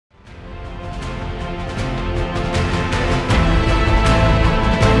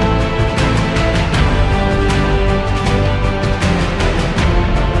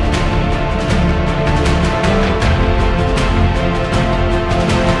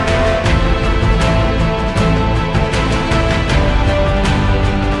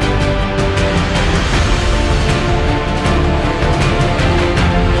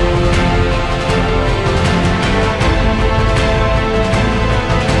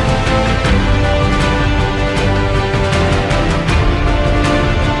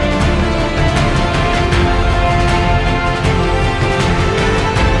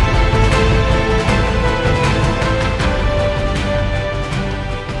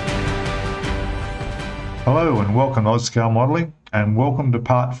Hello and welcome to Oz Scalemodeling, and welcome to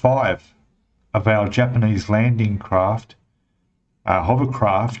part 5 of our Japanese landing craft,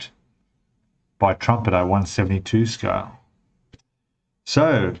 Hovercraft by Trumpeter 172 scale.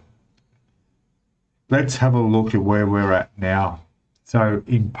 So let's have a look at where we're at now. So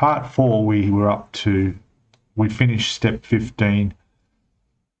in part 4 we finished step 15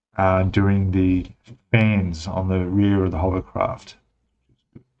 doing the fans on the rear of the hovercraft.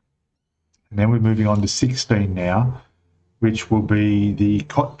 And then we're moving on to 16 now, which will be the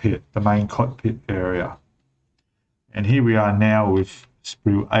cockpit, the main cockpit area. And here we are now with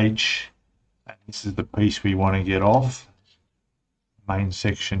sprue H, and this is the piece we want to get off, main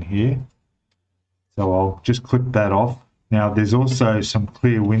section here. So I'll just clip that off. Now there's also some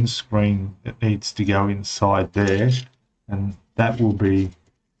clear windscreen that needs to go inside there, and that will be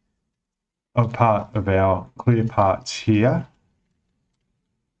a part of our clear parts here.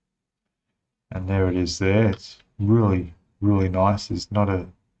 And there it is there. It's really nice.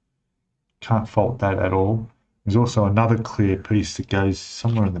 Can't fault that at all. There's also another clear piece that goes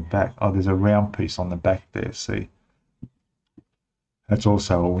somewhere in the back. Oh, there's a round piece on the back there, see? That's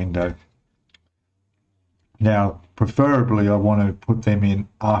also a window. Now, preferably I want to put them in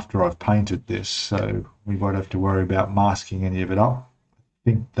after I've painted this, so we won't have to worry about masking any of it up. I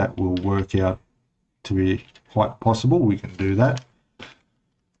think that will work out to be quite possible. We can do that.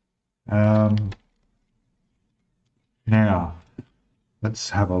 Now, let's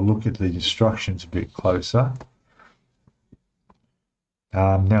have a look at the instructions a bit closer.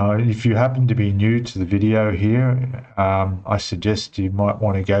 Now, if you happen to be new to the video here, I suggest you might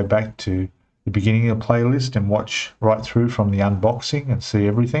want to go back to the beginning of the playlist and watch right through from the unboxing and see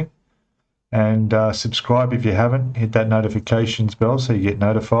everything. And subscribe if you haven't. Hit that notifications bell so you get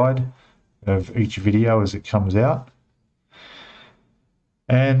notified of each video as it comes out.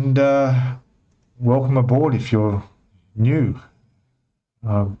 And welcome aboard if you're new.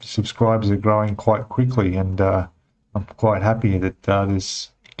 Subscribers are growing quite quickly, and I'm quite happy that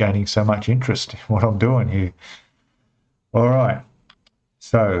there's gaining so much interest in what I'm doing here. All right,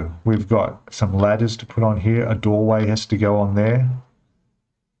 so we've got some ladders to put on here. A doorway has to go on there.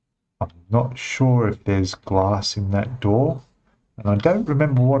 I'm not sure if there's glass in that door, and I don't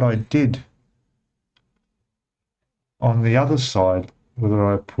remember what I did on the other side,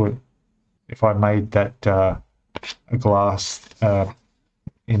 whether if I made that a glass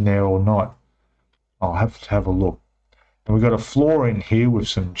in there or not. I'll have to have a look. And we've got a floor in here with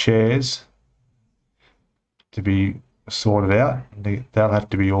some chairs to be sorted out. They'll have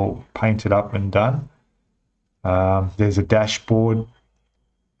to be all painted up and done. There's a dashboard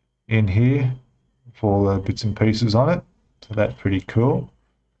in here with all the bits and pieces on it, so that's pretty cool.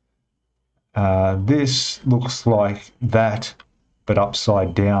 This looks like that, but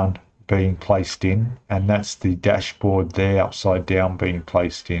upside down, being placed in, and that's the dashboard there upside down being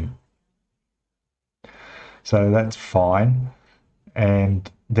placed in. So that's fine.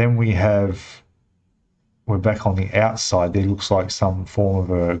 And then we're back on the outside. There looks like some form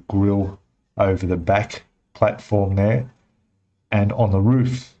of a grill over the back platform there, and on the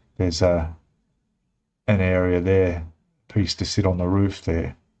roof there's an area there, a piece to sit on the roof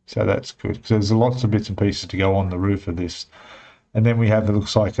there. So that's good, because there's lots of bits and pieces to go on the roof of this. And then we have, it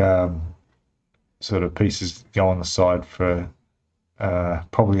looks like sort of pieces go on the side for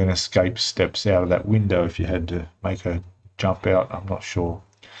probably an escape steps out of that window if you had to make a jump out. I'm not sure.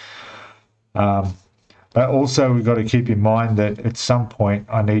 But also we've got to keep in mind that at some point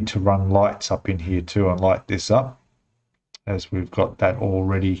I need to run lights up in here too and light this up, as we've got that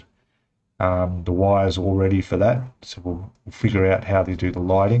already, the wires all ready for that. So we'll figure out how to do the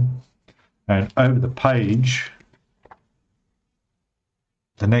lighting. And over the page,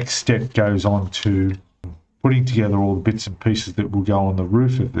 the next step goes on to putting together all the bits and pieces that will go on the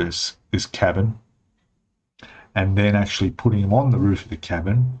roof of this cabin, and then actually putting them on the roof of the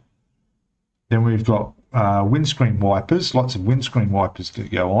cabin. Then we've got windscreen wipers, lots of windscreen wipers to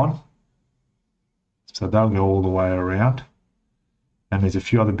go on. So they'll go all the way around. And there's a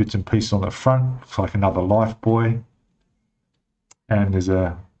few other bits and pieces on the front, looks like another life buoy. And there's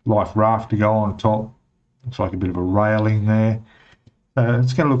a life raft to go on top. Looks like a bit of a railing there.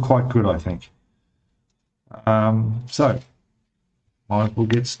 It's going to look quite good, I think. So might as well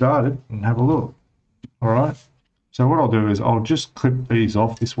get started and have a look. All right. So what I'll do is I'll just clip these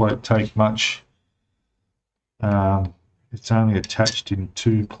off. This won't take much. It's only attached in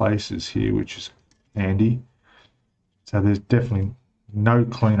 2 places here, which is handy. So there's definitely no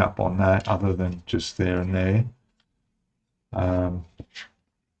cleanup on that other than just there and there.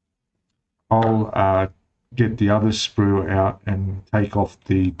 I'll get the other sprue out and take off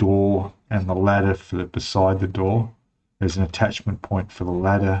the door and the ladder for beside the door. There's an attachment point for the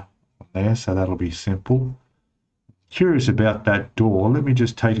ladder on there, so that'll be simple. Curious about that door. Let me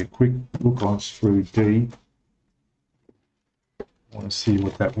just take a quick look on sprue D. I want to see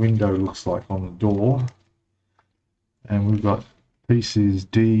what that window looks like on the door. And we've got pieces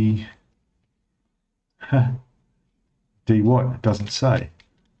D. D what? It doesn't say.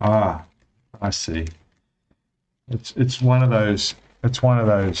 Ah, I see. It's one of those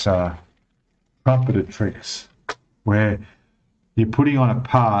trumpeter tricks where you're putting on a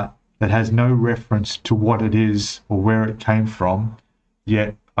part that has no reference to what it is or where it came from.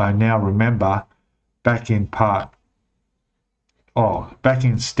 Yet I now remember back in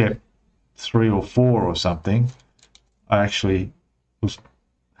step 3 or 4 or something, I actually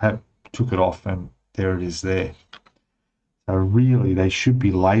took it off and there it is there. So really they should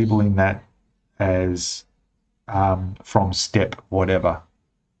be labeling that as from step whatever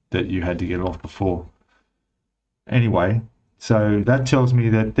that you had to get off before. Anyway, so that tells me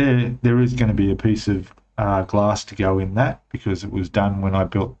that there is going to be a piece of glass to go in that, because it was done when I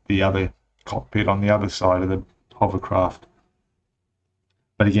built the other cockpit on the other side of the hovercraft.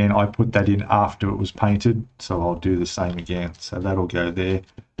 But again, I put that in after it was painted, so I'll do the same again. So that'll go there.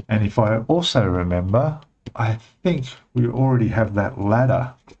 And if I also remember, I think we already have that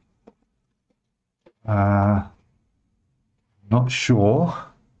ladder. Not sure.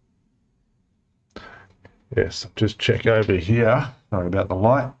 Yes, just check over here. Sorry about the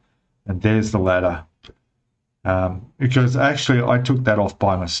light. And there's the ladder. Because actually I took that off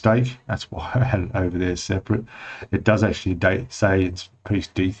by mistake. That's why I had it over there separate. It does actually say it's piece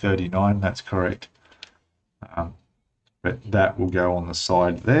D39. That's correct. But that will go on the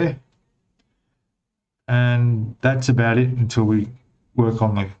side there. And that's about it until we work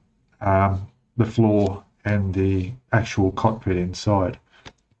on the floor and the actual cockpit inside.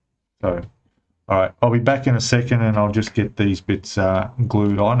 So, all right, I'll be back in a second and I'll just get these bits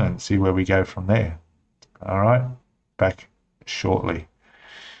glued on and see where we go from there. All right, back shortly.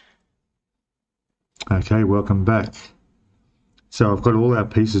 Okay, welcome back. So I've got all our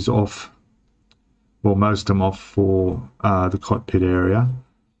pieces off, well, most of them off for the cockpit area.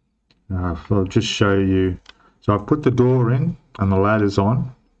 So I'll just show you. So I've put the door in and the ladder's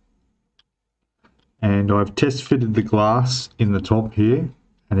on. And I've test fitted the glass in the top here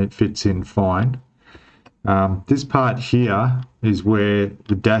and it fits in fine. This part here is where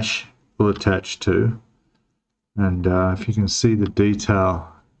the dash will attach to. And if you can see the detail,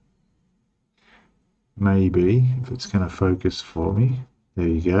 maybe, if it's going to focus for me. There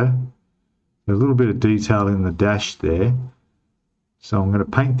you go. A little bit of detail in the dash there. So I'm going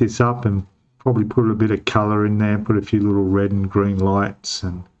to paint this up and probably put a bit of colour in there, put a few little red and green lights,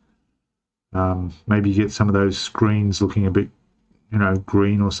 and maybe get some of those screens looking a bit,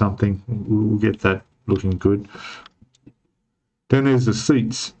 green or something. We'll get that looking good. Then there's the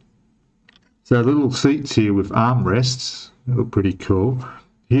seats. So little seats here with armrests, they look pretty cool.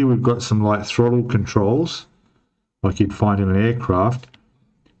 Here we've got some like throttle controls, like you'd find in an aircraft.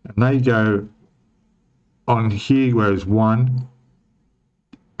 And they go on here goes 1,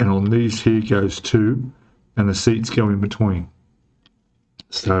 and on these here goes 2, and the seats go in between.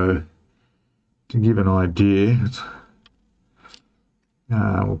 So to give an idea,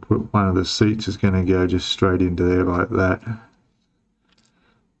 we'll put one of the seats is going to go just straight into there like that.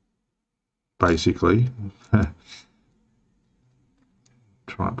 Basically,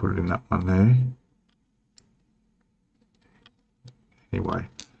 try and put it in that one there. Anyway,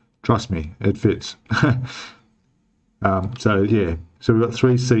 trust me, it fits. So yeah, so we've got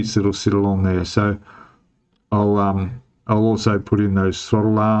 3 seats that'll sit along there. So I'll also put in those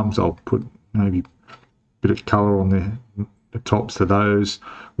throttle arms. I'll put maybe a bit of colour on the tops of those.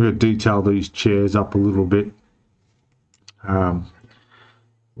 We're going to detail these chairs up a little bit.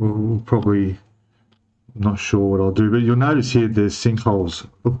 We'll probably, I'm not sure what I'll do, but you'll notice here there's sinkholes.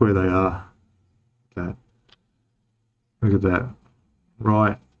 Look where they are. Look at that,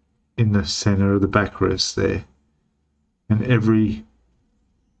 right in the center of the backrest there. And every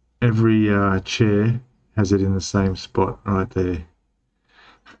chair has it in the same spot right there.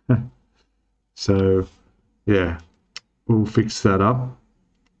 So yeah, we'll fix that up.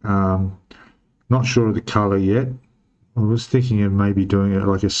 Not sure of the color yet. I was thinking of maybe doing it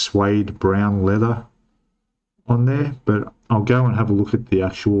like a suede brown leather on there, but I'll go and have a look at the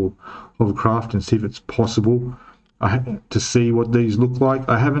actual hovercraft and see if it's possible to see what these look like.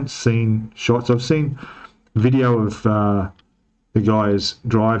 I haven't seen shots. I've seen video of the guys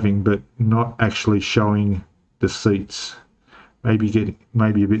driving, but not actually showing the seats. Maybe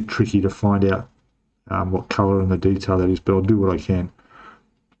a bit tricky to find out what colour and the detail that is, but I'll do what I can.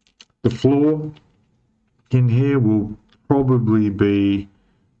 The floor in here will probably be,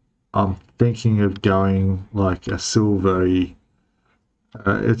 I'm thinking of going like a silvery,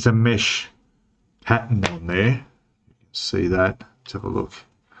 it's a mesh pattern on there. You can see that. Let's have a look.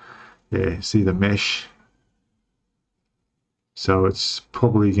 Yeah, see the mesh? So it's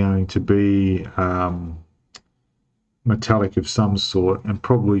probably going to be metallic of some sort and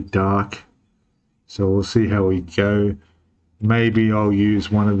probably dark. So we'll see how we go. Maybe I'll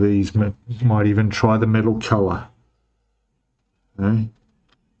use one of these, might even try the metal color. Okay.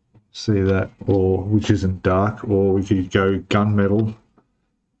 See that, or which isn't dark, or we could go gunmetal.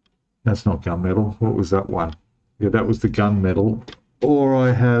 That's not gunmetal. What was that one? Yeah, that was the gunmetal. Or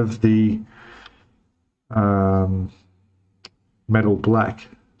I have the metal black.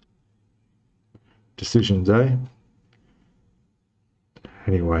 Decisions, eh?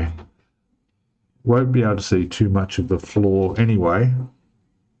 Anyway, won't be able to see too much of the floor anyway.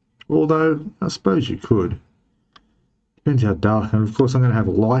 Although, I suppose you could. Depends how dark, and of course I'm going to have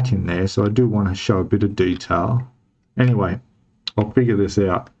a light in there, so I do want to show a bit of detail. Anyway, I'll figure this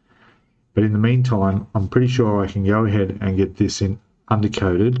out. But in the meantime, I'm pretty sure I can go ahead and get this in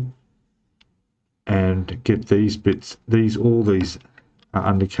undercoated and get these bits, all these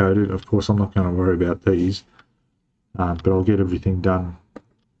are undercoated. Of course, I'm not going to worry about these, but I'll get everything done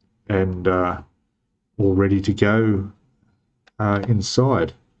and all ready to go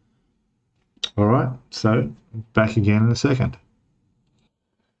inside. All right, so back again in a second.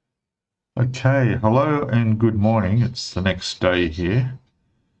 Okay, hello and good morning. It's the next day here.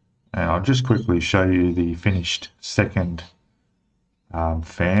 And I'll just quickly show you the finished second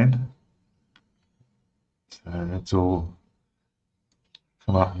fan. So that's all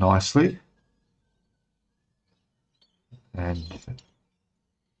come up nicely. And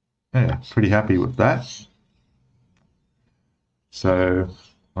yeah, pretty happy with that. So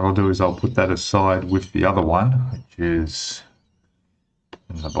what I'll do is I'll put that aside with the other one, which is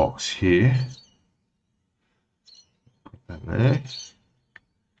in the box here. Put that there.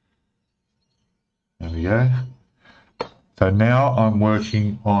 There we go. So now I'm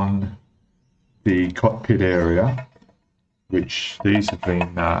working on the cockpit area, which these have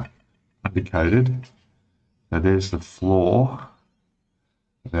been undercoated. So there's the floor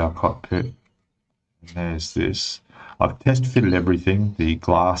of our cockpit, and there's this. I've test fitted everything, the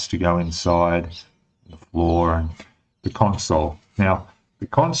glass to go inside, the floor and the console. Now, the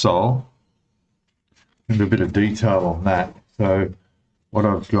console, a bit of detail on that. So what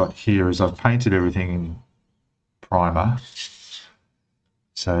I've got here is I've painted everything in primer.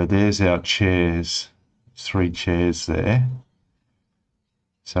 So there's our chairs, 3 chairs there.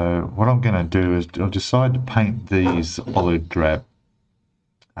 So what I'm going to do is I'll decide to paint these olive drab,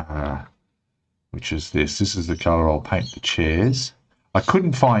 which is this. This is the color I'll paint the chairs. I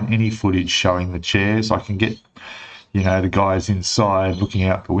couldn't find any footage showing the chairs. I can get, you know, the guys inside looking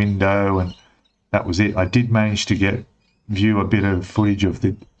out the window, and that was it. I did manage to view a bit of footage of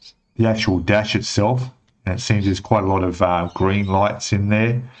the actual dash itself, and it seems there's quite a lot of green lights in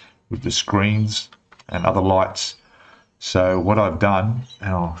there with the screens and other lights. So what I've done, and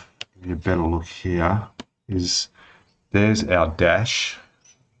I'll give you a better look here, is there's our dash.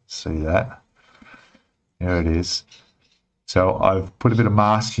 See that? There it is. So I've put a bit of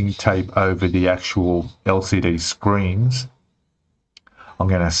masking tape over the actual LCD screens. I'm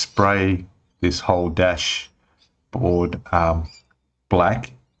going to spray this whole dashboard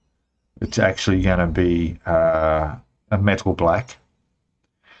black. It's actually going to be a metal black.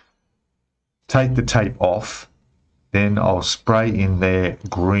 Take the tape off. Then I'll spray in there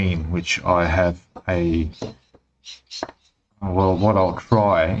green, which I have well, what I'll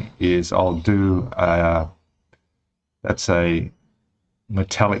try is I'll do that's a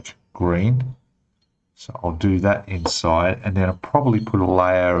metallic green. So I'll do that inside, and then I'll probably put a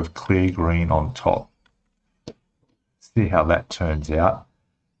layer of clear green on top. See how that turns out.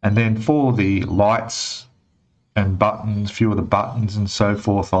 And then for the lights and buttons, a few of the buttons and so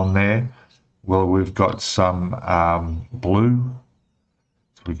forth on there, well, we've got some blue.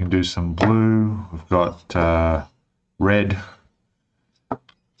 So we can do some blue. We've got red,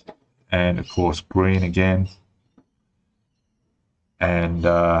 and of course green again. And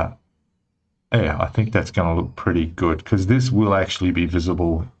yeah, I think that's going to look pretty good, because this will actually be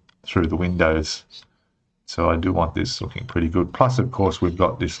visible through the windows. So I do want this looking pretty good. Plus, of course, we've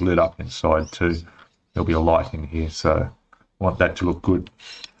got this lit up inside too. There'll be a light in here, so I want that to look good.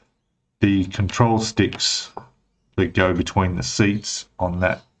 The control sticks that go between the seats on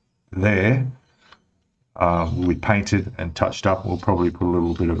that there will be painted and touched up. We'll probably put a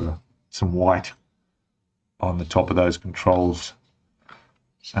little bit of some white on the top of those controls.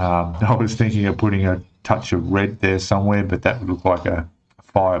 I was thinking of putting a touch of red there somewhere, but that would look like a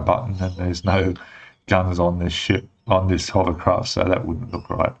fire button, and there's no guns on this ship, on this hovercraft, so that wouldn't look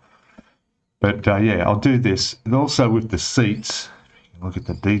right. But yeah, I'll do this. And also with the seats, if you can look at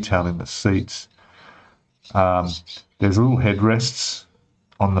the detail in the seats, there's little headrests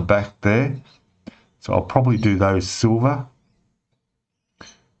on the back there, so I'll probably do those silver,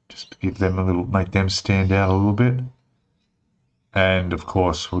 just to give them a little, make them stand out a little bit. And of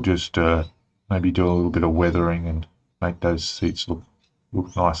course we'll just maybe do a little bit of weathering and make those seats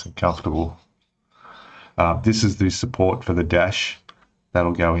look nice and comfortable. This is the support for the dash.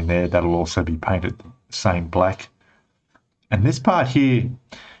 That'll go in there. That'll also be painted the same black. And this part here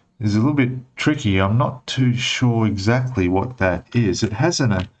is a little bit tricky. I'm not too sure exactly what that is. It has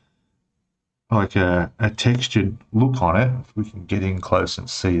like a textured look on it. If we can get in close and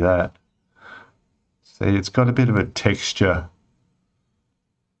see that. See, it's got a bit of a texture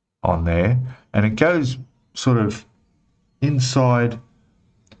on there, and it goes sort of inside,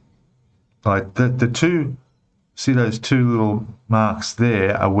 like the two, see those two little marks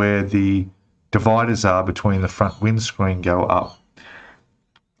there are where the dividers are between the front windscreen go up,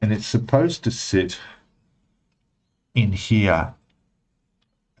 and it's supposed to sit in here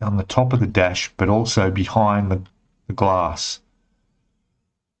on the top of the dash, but also behind the glass.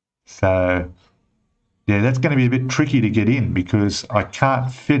 So yeah, that's going to be a bit tricky to get in because I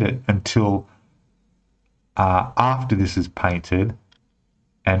can't fit it until after this is painted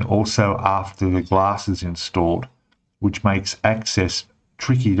and also after the glass is installed, which makes access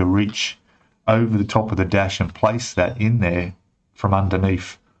tricky to reach over the top of the dash and place that in there from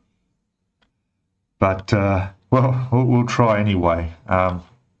underneath. But well, we'll try anyway.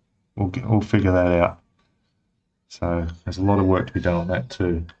 We'll figure that out. So there's a lot of work to be done on that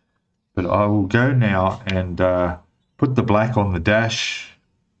too. But I will go now and put the black on the dash,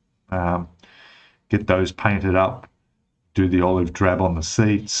 get those painted up, do the olive drab on the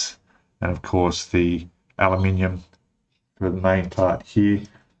seats, and of course the aluminium for the main part here,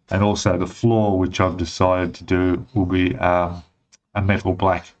 and also the floor, which I've decided to do, will be a metal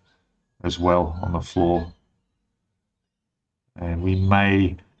black as well on the floor. And we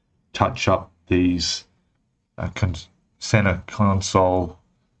may touch up these center console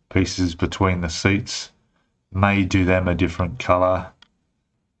pieces between the seats, may do them a different color,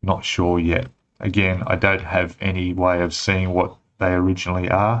 not sure yet. Again, I don't have any way of seeing what they originally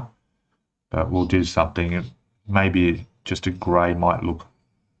are, but we'll do something. Maybe just a grey might look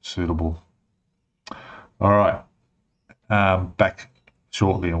suitable. All right, back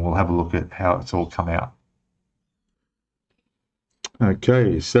shortly and we'll have a look at how it's all come out.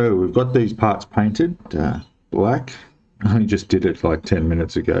 Okay, so we've got these parts painted black. I only just did it like 10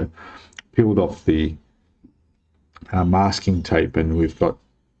 minutes ago. Peeled off the masking tape, and we've got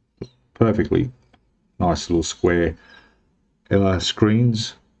perfectly nice little square LR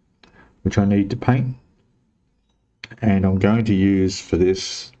screens, which I need to paint. And I'm going to use for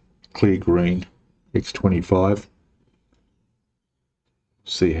this clear green X25.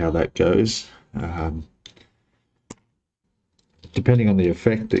 See how that goes. Depending on the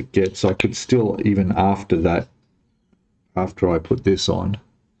effect it gets, I could still, even after that, after I put this on,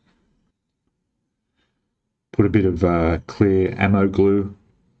 put a bit of clear ammo glue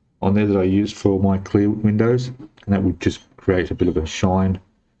on there that I use for my clear windows, and that would just create a bit of a shine.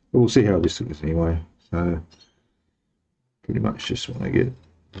 But we'll see how this is anyway. So pretty much just want to get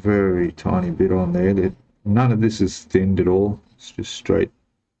a very tiny bit on there. None of this is thinned at all. It's just straight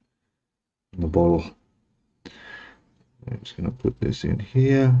in the bottle. I'm just going to put this in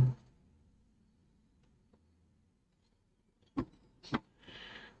here.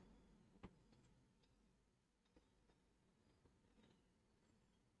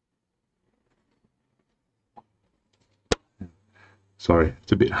 Sorry,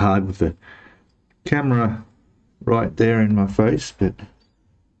 it's a bit hard with the camera right there in my face, but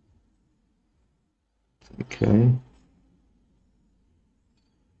okay.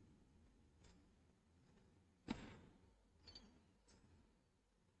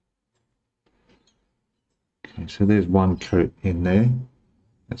 Okay, so there's one coat in there.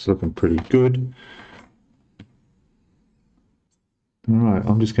 That's looking pretty good. All right,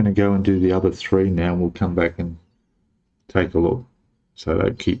 I'm just going to go and do the other three now, and we'll come back and take a look. So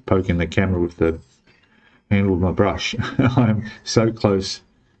I keep poking the camera with the handle of my brush. I'm so close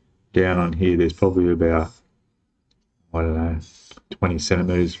down on here. There's probably about, I don't know, 20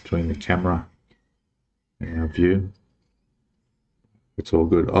 centimeters between the camera and our view. It's all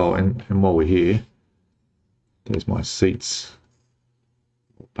good. Oh, and while we're here, there's my seats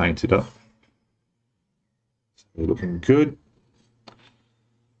all painted up. They're looking good.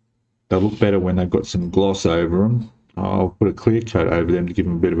 They'll look better when they've got some gloss over them. I'll put a clear coat over them to give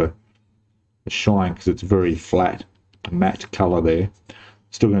them a bit of a shine, because it's very flat, a matte colour there.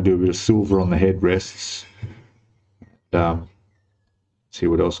 Still going to do a bit of silver on the headrests. See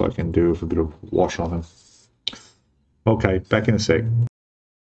what else I can do with a bit of wash on them. Okay, back in a sec.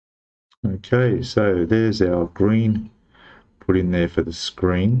 Okay, so there's our green put in there for the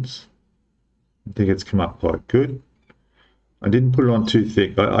screens. I think it's come up quite good. I didn't put it on too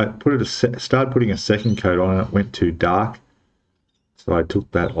thick. I put it started putting a second coat on and it went too dark. So I took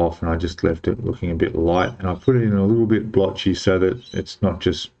that off and I just left it looking a bit light. And I put it in a little bit blotchy so that it's not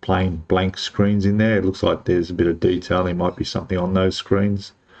just plain blank screens in there. It looks like there's a bit of detail. There might be something on those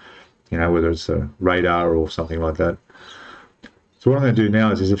screens. You know, whether it's a radar or something like that. So what I'm going to do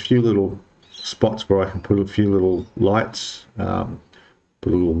now is there's a few little spots where I can put a few little lights.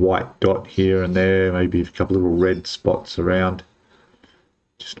 Put a little white dot here and there, maybe a couple of little red spots around.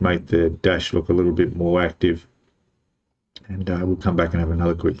 Just to make the dash look a little bit more active. And we'll come back and have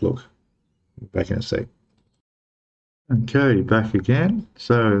another quick look. Back in a sec. Okay, back again.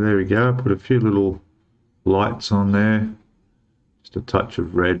 So there we go. I put a few little lights on there. Just a touch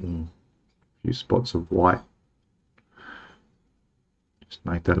of red and a few spots of white. Just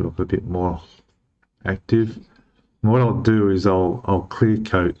make that look a bit more active. And what I'll do is I'll clear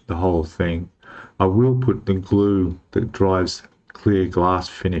coat the whole thing. I will put the glue that drives clear glass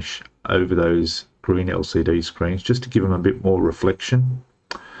finish over those green LCD screens just to give them a bit more reflection.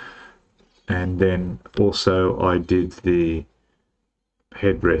 And then also I did the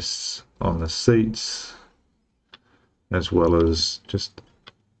headrests on the seats as well as just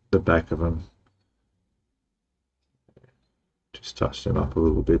the back of them. Just touch them up a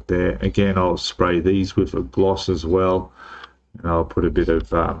little bit there. Again, I'll spray these with a gloss as well, and I'll put a bit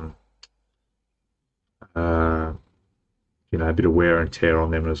of you know, a bit of wear and tear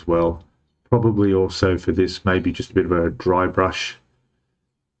on them as well. Probably also for this, maybe just a bit of a dry brush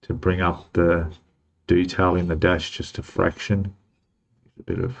to bring up the detail in the dash just a fraction. A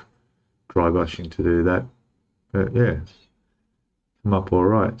bit of dry brushing to do that. But yeah, come up all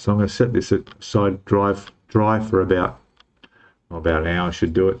right. So I'm going to set this aside dry for about an hour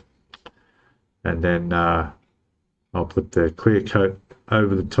should do it. And then I'll put the clear coat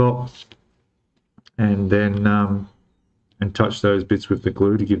over the top and then and touch those bits with the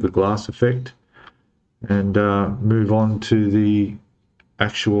glue to give the glass effect, and move on to the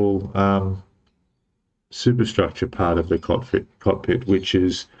actual superstructure part of the cockpit, which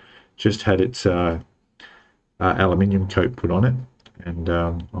is just had its aluminium coat put on it. And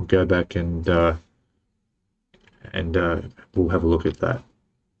I'll go back and we'll have a look at that.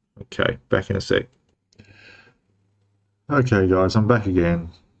 Okay, back in a sec. Okay guys, I'm back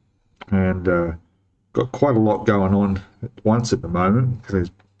again, and got quite a lot going on at once at the moment,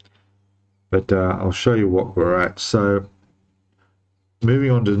 but I'll show you what we're at. So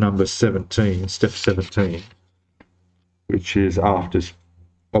moving on to number 17, step 17, which is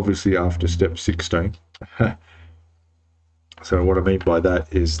obviously after step 16. So what I mean by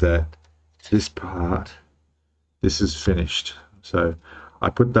that is that this part, this is finished. So I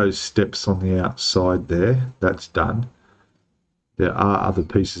put those steps on the outside there. That's done. There are other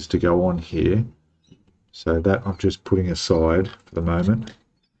pieces to go on here. So that I'm just putting aside for the moment.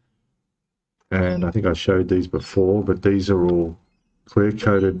 And I think I showed these before, but these are all clear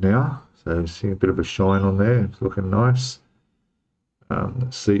coated now. So seeing a bit of a shine on there. It's looking nice. The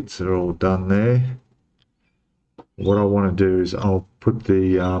seats are all done there. What I want to do is I'll put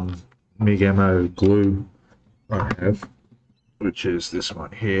the MIG ammo glue I have, which is this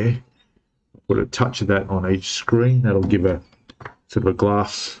one here. Put a touch of that on each screen. That'll give a sort of a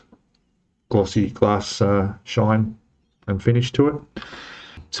glossy glass shine and finish to it.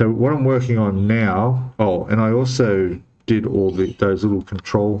 So what I'm working on now, and I also did all those little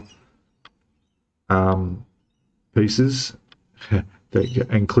control pieces,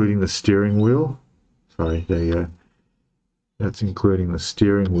 including the steering wheel. Sorry, that's including the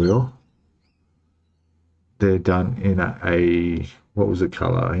steering wheel. They're done in a what was the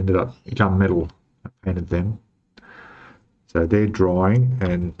color? I ended up gunmetal. I painted them. So they're drying,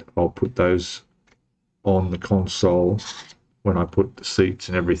 and I'll put those on the console when I put the seats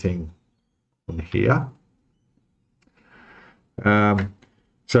and everything on here.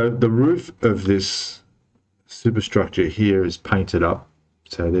 So the roof of this superstructure here is painted up.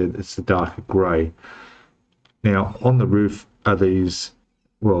 So it's the darker grey. Now on the roof are these,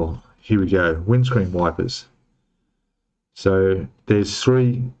 well, here we go, windscreen wipers. So there's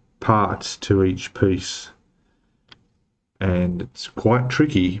 3 parts to each piece, and it's quite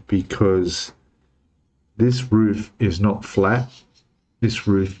tricky because this roof is not flat. This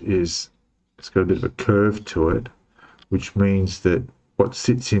roof it's got a bit of a curve to it, which means that what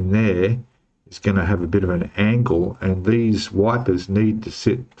sits in there is going to have a bit of an angle, and these wipers need to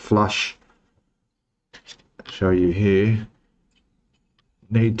sit flush. I'll show you here.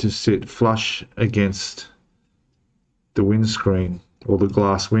 Need to sit flush against the windscreen or the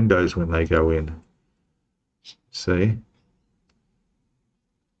glass windows when they go in. See?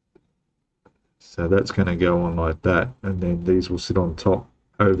 So that's going to go on like that, and then these will sit on top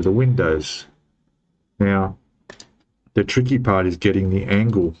over the windows. Now, the tricky part is getting the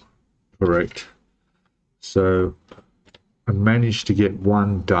angle correct. So I managed to get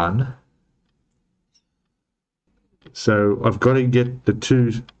one done. So I've got to get the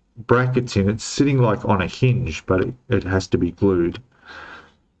two brackets in. It's sitting like on a hinge, but it has to be glued.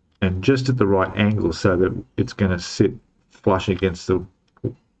 And just at the right angle so that it's going to sit flush against the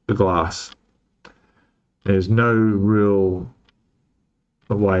glass. There's no real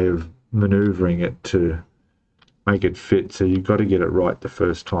way of maneuvering it to make it fit, so you've got to get it right the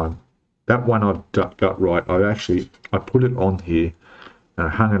first time. That one I've got right. I put it on here and I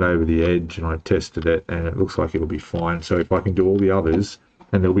hung it over the edge and I tested it, and it looks like it'll be fine. So if I can do all the others,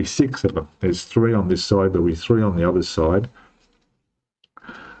 and there'll be 6 of them. There's 3 on this side, there'll be 3 on the other side,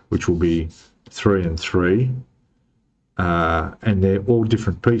 which will be 3 and 3. And they're all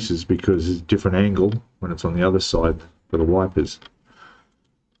different pieces because it's a different angle when it's on the other side for the wipers.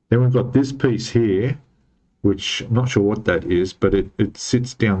 Then we've got this piece here, which I'm not sure what that is, but it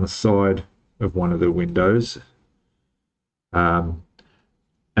sits down the side of one of the windows. And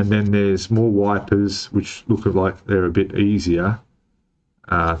then there's more wipers, which look like they're a bit easier.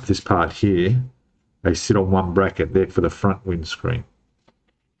 This part here, they sit on one bracket there for the front windscreen.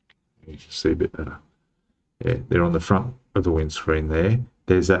 You can see a bit better. Yeah, they're on the front of the windscreen there.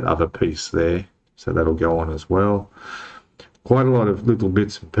 There's that other piece there, so that'll go on as well. Quite a lot of little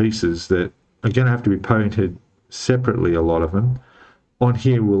bits and pieces that are going to have to be painted separately, a lot of them. On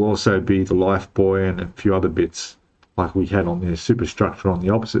here will also be the life buoy and a few other bits like we had on the superstructure on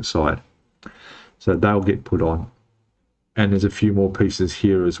the opposite side. So they'll get put on. And there's a few more pieces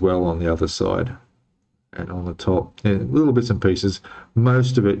here as well on the other side. And on the top, and little bits and pieces.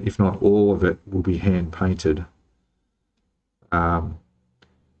 Most of it, if not all of it, will be hand painted.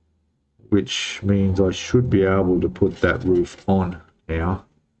 Which means I should be able to put that roof on now.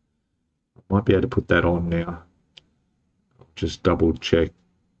 I might be able to put that on now. I'll just double check.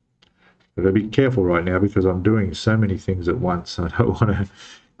 But I'll be careful right now because I'm doing so many things at once. I don't want to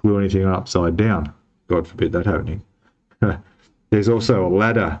glue anything upside down. God forbid that happening. There's also a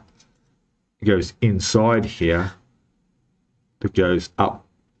ladder. It goes inside here that goes up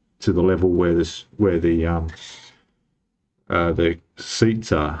to the level where the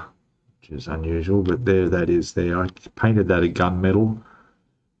seats are, which is unusual, but there that is there. I painted that a gunmetal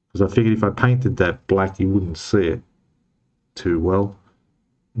because I figured if I painted that black you wouldn't see it too well.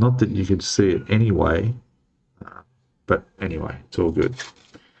 Not that you could see it anyway, but anyway, it's all good.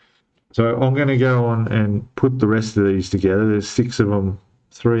 So I'm going to go on and put the rest of these together. There's 6 of them.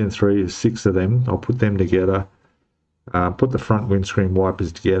 3 and 3 is 6 of them. I'll put them together. Put the front windscreen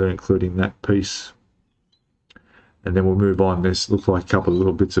wipers together, including that piece. And then we'll move on. This looks like a couple of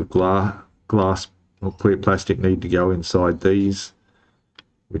little bits of glass or clear plastic need to go inside these,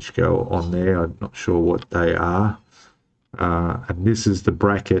 which go on there. I'm not sure what they are. And this is the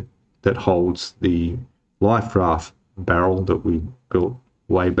bracket that holds the life raft barrel that we built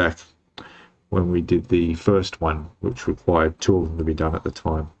way back when we did the first one, which required 2 of them to be done at the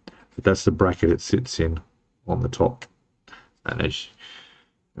time. But that's the bracket it sits in on the top. And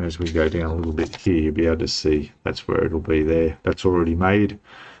as we go down a little bit here, you'll be able to see that's where it'll be there. That's already made,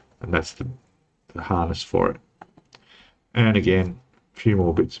 and that's the harness for it. And again, a few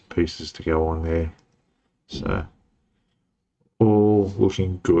more bits and pieces to go on there. So, all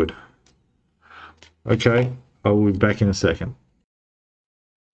looking good. Okay, I'll be back in a second.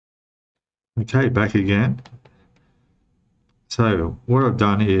 Okay, back again. So what I've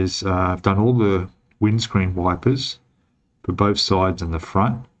done is I've done all the windscreen wipers for both sides and the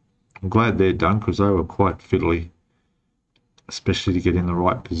front. I'm glad they're done because they were quite fiddly, especially to get in the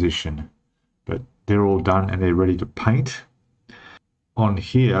right position. But they're all done and they're ready to paint. On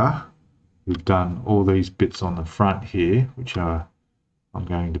here, we've done all these bits on the front here, which I'm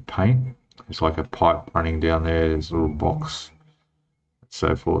going to paint. There's like a pipe running down there, there's a little box, and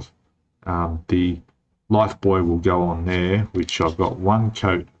so forth. The life buoy will go on there, which I've got 1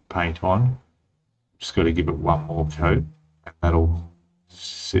 coat of paint on. Just got to give it 1 more coat, and that'll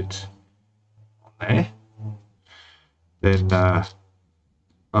sit on there. Then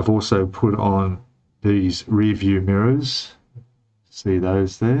I've also put on these rear view mirrors. See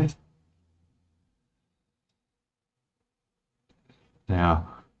those there? Now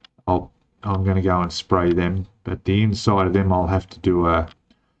I'm going to go and spray them, but the inside of them I'll have to do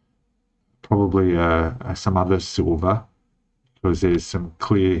probably some other silver, because there's some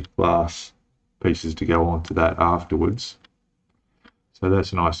clear glass pieces to go onto that afterwards. So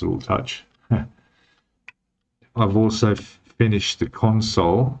that's a nice little touch. I've also finished the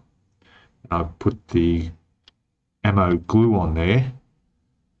console. I've put the ammo glue on there,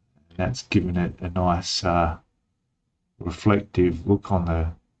 and that's given it a nice reflective look on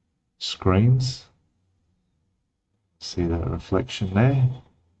the screens. See that reflection there?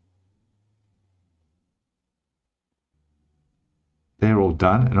 They're all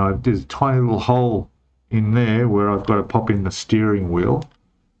done, and I did a tiny little hole in there where I've got to pop in the steering wheel,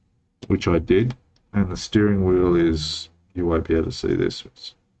 which I did. And the steering wheel is, you won't be able to see this,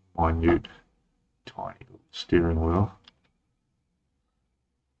 it's minute, tiny little steering wheel.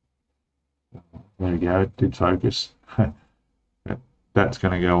 There you go, it did focus. That's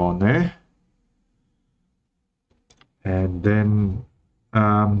going to go on there. And then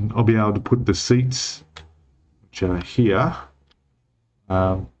I'll be able to put the seats, which are here,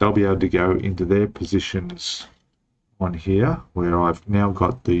 they'll be able to go into their positions on here, where I've now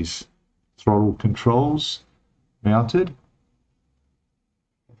got these throttle controls mounted.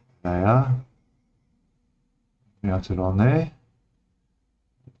 They are mounted on there.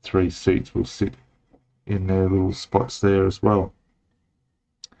 3 seats will sit in their little spots there as well.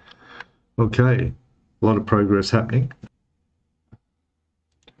 Okay, a lot of progress happening.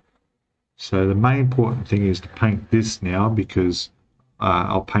 So the main important thing is to paint this now, because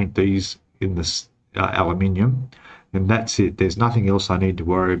I'll paint these in this aluminium, and that's it. There's nothing else I need to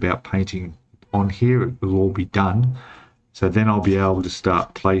worry about painting on here. It will all be done. So then I'll be able to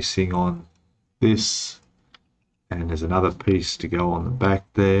start placing on this, and there's another piece to go on the back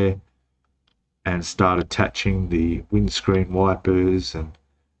there, and start attaching the windscreen wipers and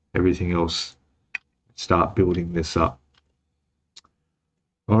everything else. Start building this up.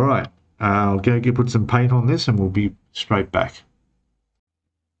 All right, I'll go put some paint on this and we'll be straight back.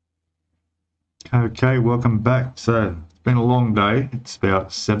 Okay, welcome back. So it's been a long day. It's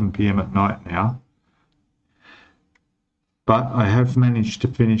about 7 p.m. at night now, but I have managed to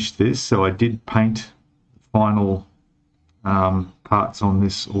finish this. So I did paint the final parts on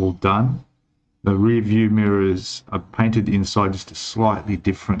this, all done. The rear view mirrors are painted inside just a slightly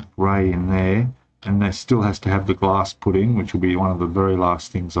different grey in there, and there still has to have the glass put in, which will be one of the very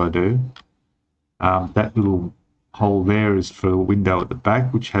last things I do. That little hole there is for the window at the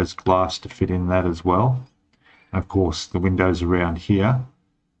back, which has glass to fit in that as well. And of course the windows around here.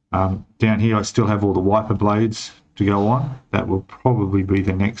 Down here I still have all the wiper blades to go on. That will probably be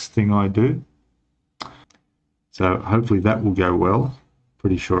the next thing I do. So hopefully that will go well.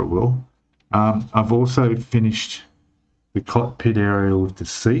 Pretty sure it will. I've also finished the cockpit area with the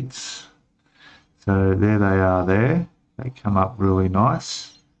seats. So there they are there. They come up really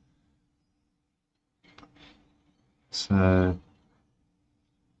nice. So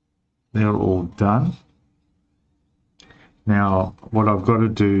they're all done. Now what I've got to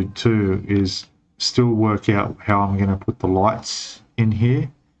do too is still work out how I'm going to put the lights in here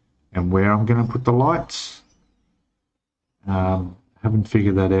and where I'm going to put the lights. Haven't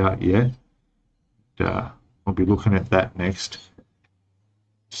figured that out yet. I'll be looking at that next.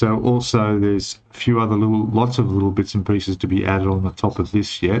 So also there's a few other lots of little bits and pieces to be added on the top of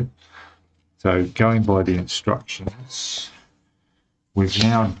this yet. So going by the instructions, we've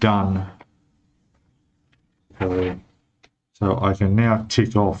now done, so I can now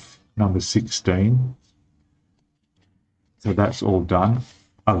tick off number 16. So that's all done,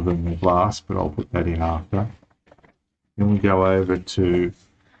 other than the glass, but I'll put that in after. Then we go over to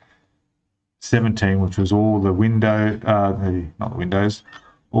 17, which was all the window, not the windows,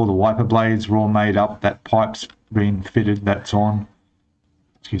 all the wiper blades were all made up. That pipe's been fitted, that's on.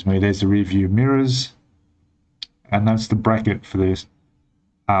 Excuse me, there's the rear view mirrors, and that's the bracket for this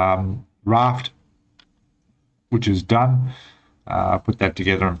raft, which is done. I put that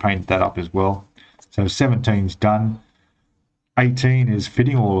together and painted that up as well. So 17's done. 18 is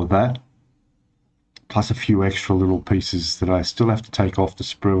fitting all of that, plus a few extra little pieces that I still have to take off the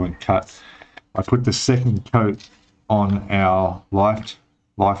sprue and cut. I put the second coat on our life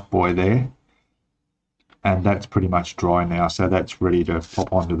buoy there, and that's pretty much dry now, so that's ready to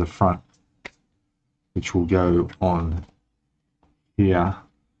pop onto the front, which will go on here,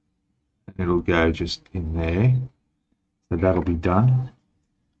 and it'll go just in there. So that'll be done.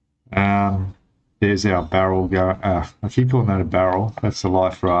 There's our barrel. I keep calling that a barrel. That's the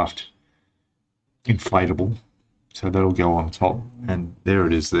life raft. inflatable, so that'll go on top, and there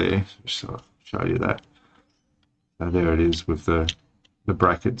it is there. Just show you that. So there it is with the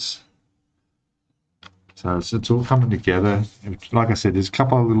brackets. So it's all coming together. Like I said, there's a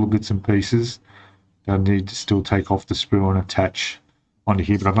couple of little bits and pieces that I need to still take off the sprue and attach onto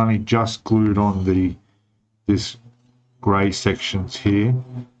here, but I've only just glued on this grey sections here,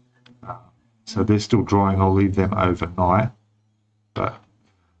 so they're still drying. I'll leave them overnight, but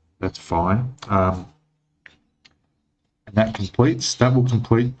that's fine. And that will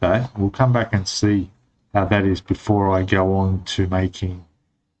complete that. We'll come back and see how that is before I go on to making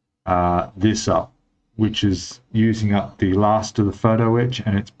this up, which is using up the last of the photo etch,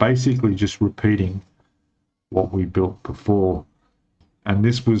 and it's basically just repeating what we built before. And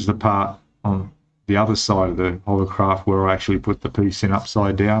this was the part on the other side of the Hovercraft where I actually put the piece in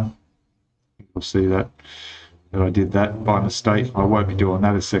upside down. You'll see that I did that by mistake. I won't be doing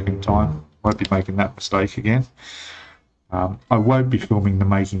that a second time. Won't be making that mistake again. I won't be filming the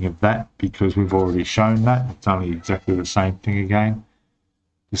making of that because we've already shown that. It's only exactly the same thing again.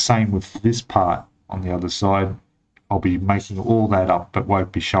 The same with this part on the other side. I'll be making all that up but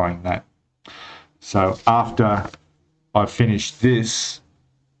won't be showing that. So after I finish this,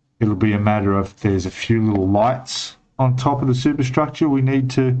 it'll be a matter of there's a few little lights on top of the superstructure we need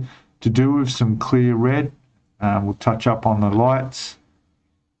to do with some clear red. We'll touch up on the lights,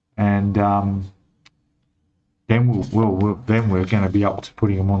 and then we're going to be up to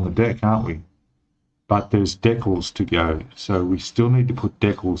putting them on the deck, aren't we? But there's decals to go, so we still need to put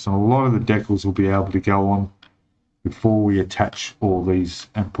decals, and a lot of the decals will be able to go on before we attach all these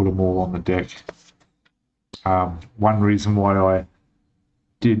and put them all on the deck. One reason why I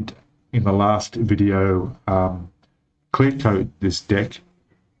did in the last video clear coat this deck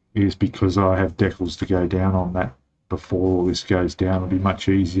is because I have decals to go down on that before all this goes down. It'll be much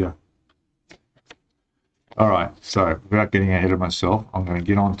easier. Alright, so without getting ahead of myself, I'm going to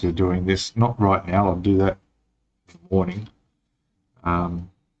get on to doing this. Not right now, I'll do that in the morning. I'm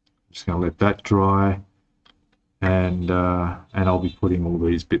just going to let that dry, and I'll be putting all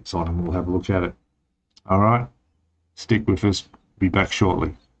these bits on and we'll have a look at it. Alright, stick with us, be back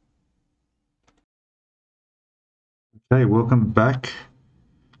shortly. Okay, welcome back.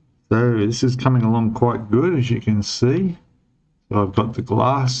 So this is coming along quite good, as you can see. So I've got the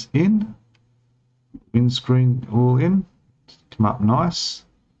glass in, windscreen all in, come up nice.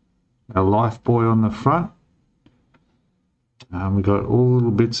 Our life buoy on the front. We've got all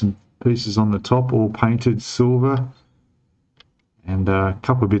little bits and pieces on the top, all painted silver. And a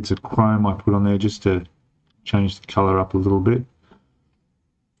couple of bits of chrome I put on there just to change the colour up a little bit.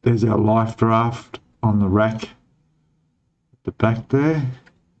 There's our life draft on the rack at the back there.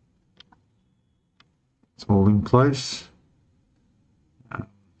 It's all in place.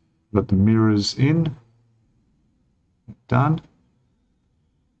 Got the mirrors in. Done.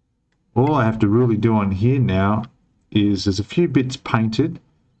 All I have to really do on here now is there's a few bits painted.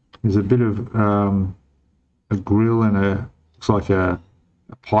 There's a bit of a grill and looks like a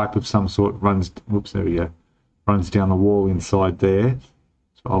pipe of some sort runs. Whoops, there we go. Runs down the wall inside there.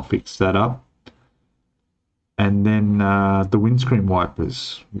 So I'll fix that up. And then the windscreen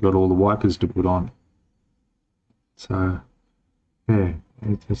wipers. We've got all the wipers to put on. So yeah,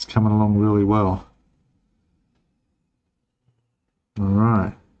 it's coming along really well. All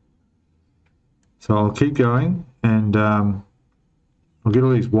right. So I'll keep going, and I'll get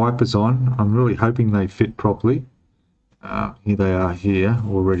all these wipers on. I'm really hoping they fit properly. Here they are here,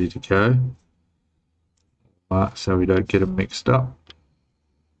 all ready to go. So we don't get them mixed up.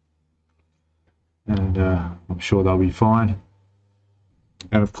 And I'm sure they'll be fine.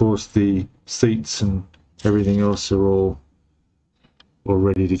 And of course the seats and everything else are all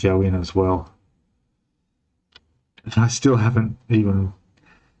ready to go in as well. And I still haven't even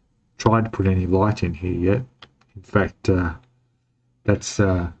tried to put any light in here yet. In fact, that's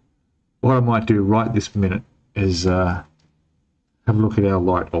what I might do right this minute is have a look at our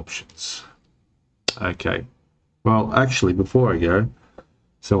light options. Okay, well actually before I go,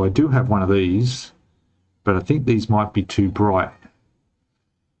 so I do have one of these, but I think these might be too bright.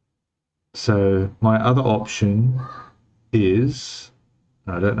 So my other option is,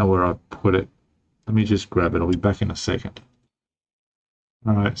 I don't know where I put it. Let me just grab it. I'll be back in a second.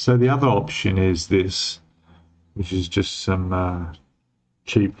 All right, so the other option is this, which is just some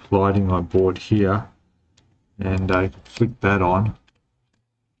cheap lighting I bought here, and I can flick that on.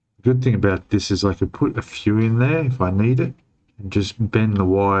 The good thing about this is I could put a few in there if I need it, and just bend the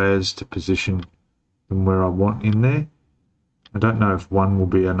wires to position them where I want in there. I don't know if one will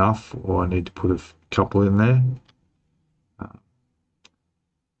be enough or I need to put a couple in there.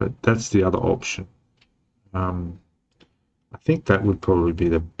 but that's the other option. I think that would probably be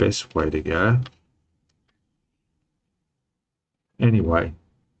the best way to go. Anyway,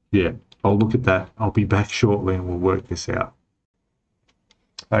 yeah, I'll look at that. I'll be back shortly and we'll work this out.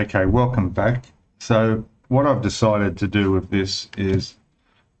 Okay, welcome back. So what I've decided to do with this is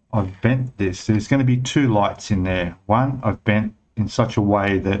I've bent this. There's going to be two lights in there. One I've bent in such a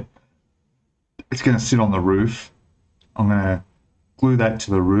way that it's going to sit on the roof. I'm going to glue that to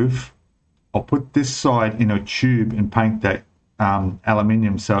the roof. I'll put this side in a tube and paint that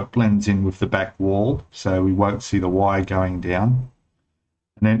aluminium so it blends in with the back wall, so we won't see the wire going down.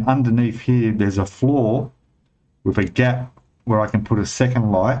 And then underneath here there's a floor with a gap where I can put a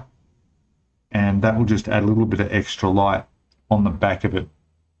second light, and that will just add a little bit of extra light on the back of it,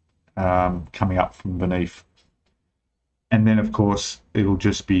 coming up from beneath. And then of course it'll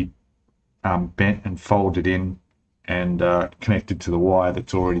just be bent and folded in and connected to the wire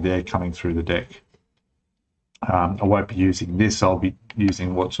that's already there coming through the deck. I won't be using this. I'll be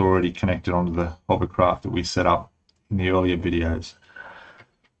using what's already connected onto the hovercraft that we set up in the earlier videos.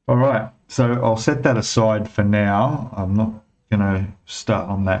 All right, so I'll set that aside for now. I'm not going to start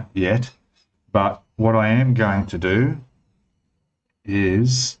on that yet, but what I am going to do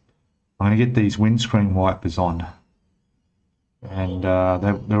is I'm going to get these windscreen wipers on, and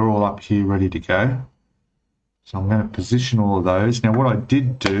they're all up here ready to go. So I'm going to position all of those. Now what I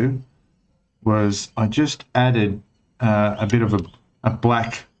did do was I just added a bit of a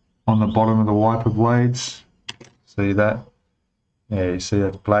black on the bottom of the wiper blades. See that? Yeah, you see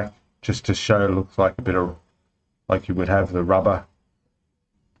that black, just to show it looks like a bit of, like you would have the rubber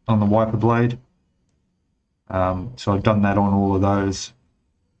on the wiper blade. So I've done that on all of those.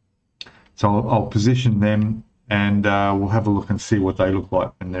 So I'll position them, and we'll have a look and see what they look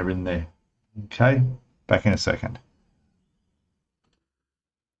like when they're in there. Okay, back in a second.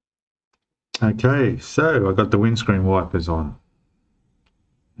 Okay, so I got the windscreen wipers on,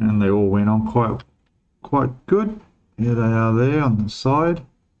 and they all went on quite good. Here they are there on the side.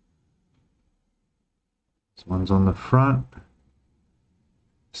 This one's on the front.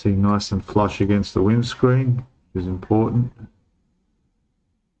 See, nice and flush against the windscreen, which is important.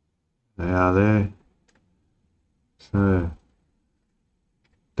 They are there. So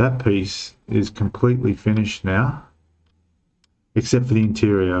that piece is completely finished now, except for the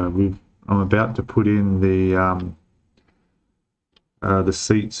interior. I'm about to put in the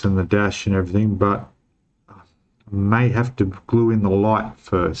seats and the dash and everything, but I may have to glue in the light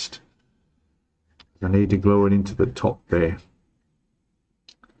first. I need to glue it into the top there.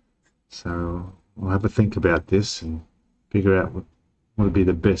 So I'll have a think about this and figure out what would be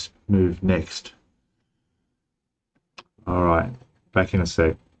the best move next. All right, back in a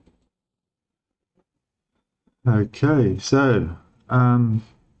sec. Okay, so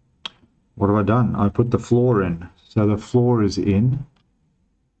what have I done? I put the floor in. So the floor is in,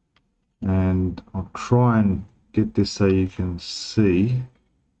 and I'll try and get this so you can see.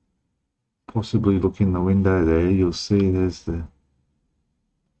 Possibly look in the window there. You'll see there's the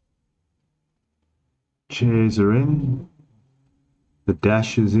chairs are in, the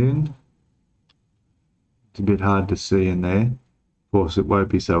dash is in. It's a bit hard to see in there. Of course, it won't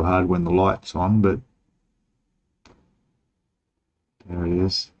be so hard when the light's on, but there it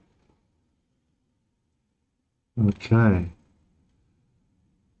is. Okay.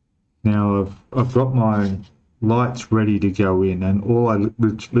 Now I've got my lights ready to go in, and all I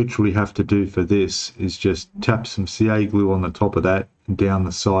literally have to do for this is just tap some CA glue on the top of that and down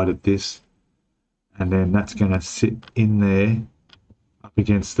the side of this, and then that's going to sit in there up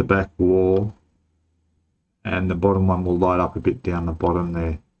against the back wall, and the bottom one will light up a bit down the bottom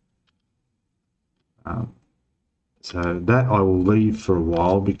there. So that I will leave for a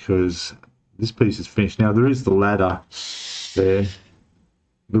while because this piece is finished. Now there is the ladder there,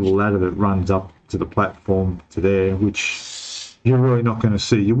 little ladder that runs up to the platform to there, which you're really not going to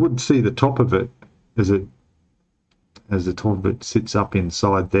see. You would see the top of it as the top of it sits up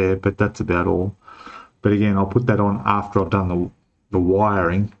inside there, but that's about all. But again, I'll put that on after I've done the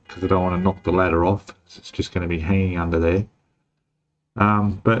wiring, because I don't want to knock the ladder off. So it's just going to be hanging under there.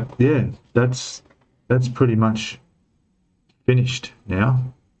 But yeah, that's pretty much finished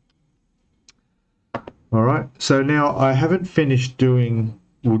now. All right, so now I haven't finished doing,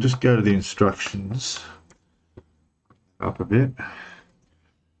 we'll just go to the instructions up a bit.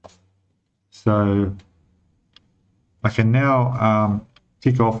 So I can now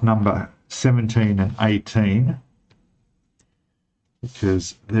tick off number 17 and 18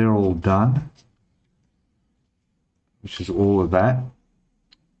 because they're all done, which is all of that.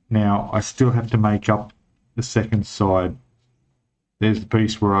 Now I still have to make up the second side there's the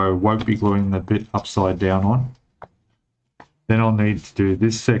piece where I won't be gluing the bit upside down on. Then I'll need to do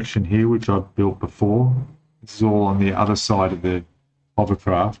this section here, which I've built before. This is all on the other side of the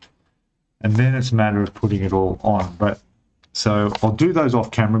hovercraft. And then it's a matter of putting it all on. So I'll do those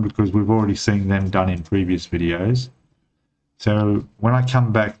off camera because we've already seen them done in previous videos. So when I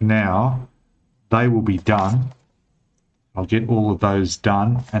come back now, they will be done. I'll get all of those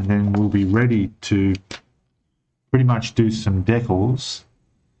done, and then we'll be ready to pretty much do some decals,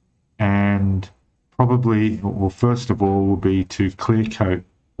 and probably, well, first of all, will be to clear coat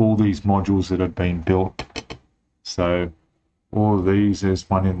all these modules that have been built. So all of these, there's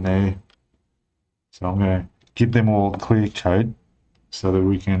one in there. So I'm going to give them all clear coat so that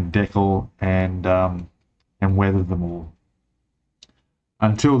we can decal and weather them all.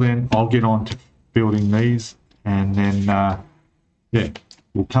 Until then, I'll get on to building these, and then yeah,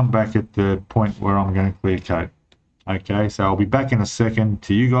 we'll come back at the point where I'm going to clear coat. Okay, so I'll be back in a second.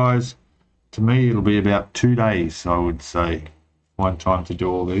 To you guys, to me, it'll be about 2 days, I would say, one time to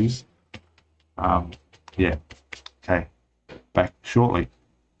do all these. Yeah, okay, back shortly.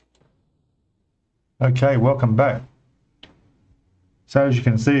 Okay, welcome back. So as you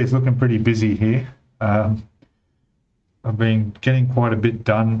can see, it's looking pretty busy here. I've been getting quite a bit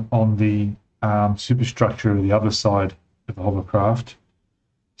done on the superstructure of the other side of the hovercraft.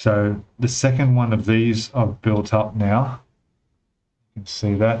 So the second one of these I've built up now. You can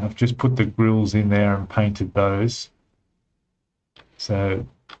see that. I've just put the grills in there and painted those. So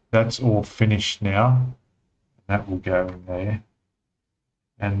that's all finished now. That will go in there.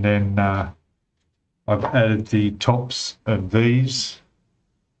 And then I've added the tops of these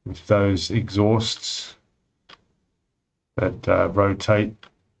with those exhausts that rotate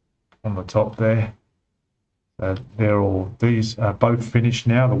on the top there. These are both finished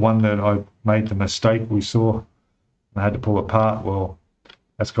now. The one that I made the mistake we saw, I had to pull apart, well,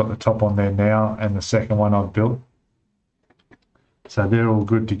 that's got the top on there now, and the second one I've built. So they're all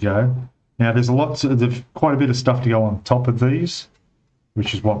good to go. Now there's quite a bit of stuff to go on top of these,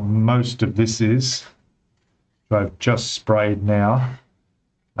 which is what most of this is. So I've just sprayed now.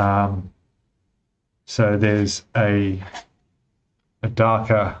 So there's a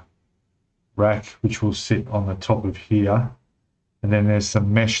darker rack which will sit on the top of here, and then there's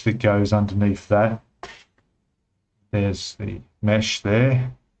some mesh that goes underneath that. There's the mesh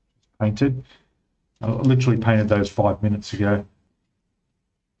there, painted. I literally painted those 5 minutes ago.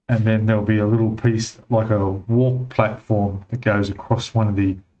 And then there'll be a little piece like a walk platform that goes across one of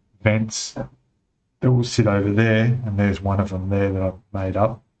the vents that will sit over there, and there's one of them there that I've made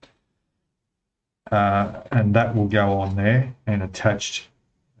up. And that will go on there and attached,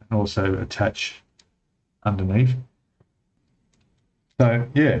 and also attach underneath. So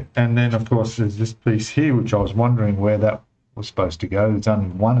yeah, and then of course there's this piece here which I was wondering where that was supposed to go. There's only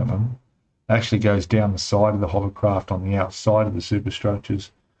one of them. It actually goes down the side of the hovercraft on the outside of the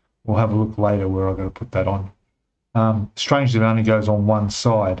superstructures. We'll have a look later where I'm going to put that on. Strangely, it only goes on one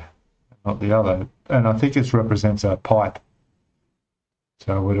side, not the other, and I think it represents a pipe.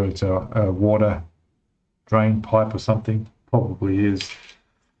 So whether it's a water drain pipe or something, probably is.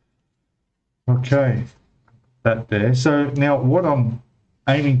 Okay, that there. So now what I'm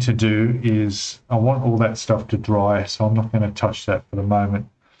aiming to do is I want all that stuff to dry, so I'm not going to touch that for the moment.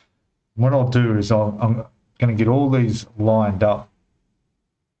 What I'll do is I'm going to get all these lined up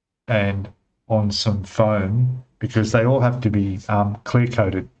and on some foam, because they all have to be clear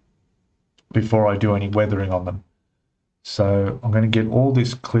coated before I do any weathering on them. So I'm going to get all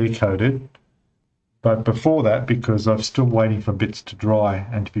this clear coated, but before that, because I'm still waiting for bits to dry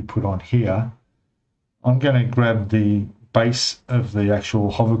and to be put on here, I'm going to grab the base of the actual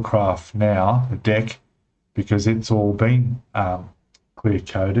hovercraft now, the deck, because it's all been clear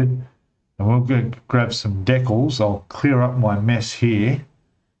coated, and we'll go grab some decals. I'll clear up my mess here,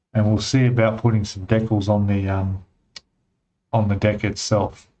 and we'll see about putting some decals on the deck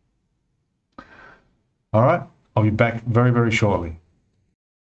itself. All right, I'll be back very, very shortly.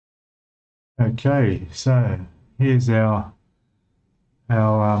 Okay, so here's our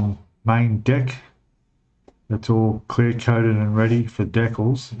main deck. It's all clear coated and ready for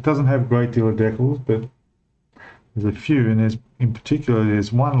decals. It doesn't have a great deal of decals, but there's a few, and in particular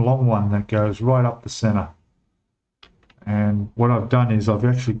there's one long one that goes right up the center. And what I've done is I've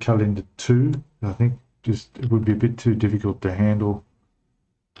actually cut into two. I think just it would be a bit too difficult to handle.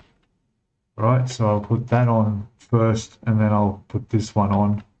 Right, so I'll put that on first, and then I'll put this one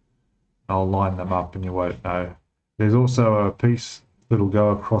on. I'll line them up and you won't know. There's also a piece that'll go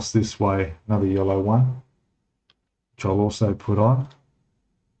across this way, another yellow one, which I'll also put on.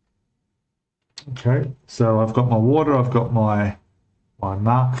 Okay, so I've got my water, I've got my my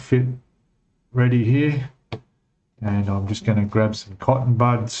mark fit ready here, and I'm just going to grab some cotton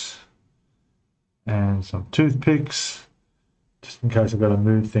buds and some toothpicks just in case I've got to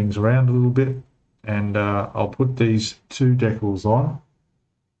move things around a little bit, and I'll put these two decals on,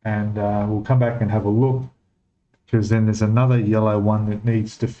 and we'll come back and have a look, because then there's another yellow one that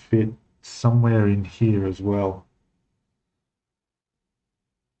needs to fit somewhere in here as well.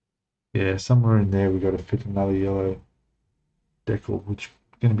 Yeah, somewhere in there we've got to fit another yellow decal, which is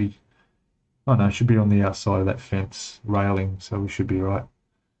going to be, oh no, it should be on the outside of that fence railing, so we should be right.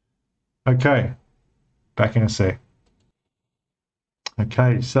 Okay, back in a sec.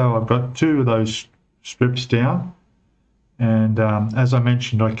 Okay, so I've got two of those strips down, and as I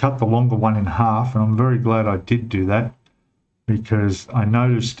mentioned, I cut the longer one in half, and I'm very glad I did do that, because I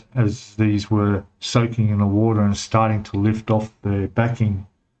noticed as these were soaking in the water and starting to lift off the backing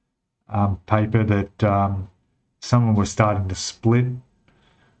paper that some of them were starting to split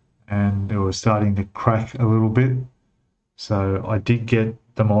and they were starting to crack a little bit. So I did get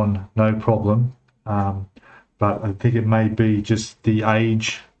them on no problem, but I think it may be just the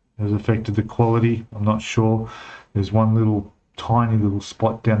age has affected the quality. I'm not sure. There's one little tiny little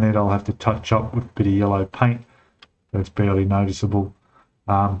spot down there that I'll have to touch up with a bit of yellow paint. That's barely noticeable.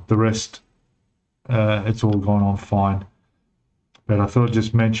 The rest, it's all gone on fine. But I thought I'd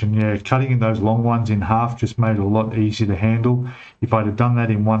just mention, yeah, cutting those long ones in half just made it a lot easier to handle. If I'd have done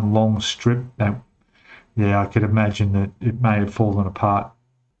that in one long strip, yeah, I could imagine that it may have fallen apart.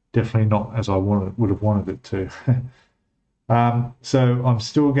 Definitely not as I would have wanted it to. So I'm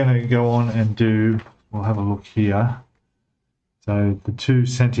still going to go on and do, we'll have a look here. So the two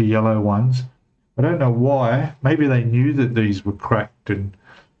center yellow ones, I don't know why. Maybe they knew that these were cracked and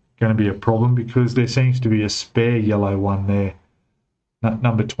going to be a problem, because there seems to be a spare yellow one there.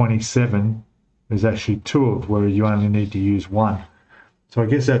 Number 27, there's actually two of where you only need to use one. So I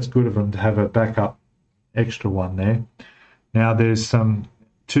guess that's good of them to have a backup extra one there. Now there's some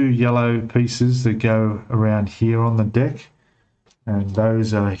two yellow pieces that go around here on the deck, and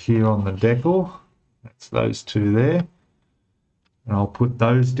those are here on the decal. That's those two there. And I'll put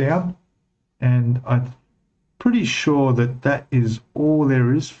those down. And I'm pretty sure that that is all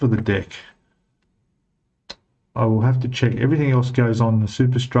there is for the deck. I will have to check. Everything else goes on the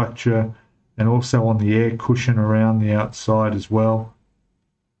superstructure and also on the air cushion around the outside as well.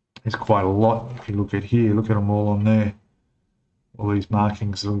 There's quite a lot. If you look at here, look at them all on there. All these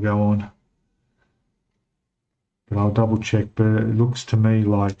markings will go on. But I'll double check. But it looks to me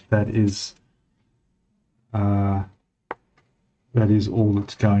like that is all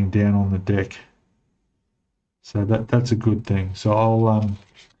that's going down on the deck. So that's a good thing. So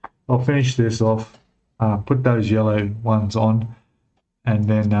I'll finish this off. Put those yellow ones on, and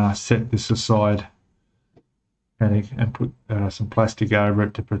then set this aside and put some plastic over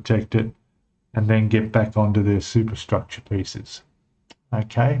it to protect it, and then get back onto the superstructure pieces.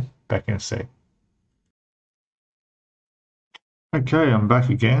 Okay, back in a sec. Okay, I'm back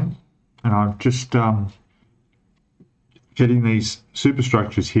again, and I'm just getting these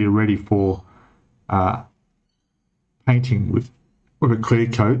superstructures here ready for painting with a clear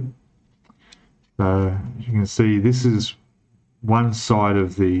coat. So as you can see, this is one side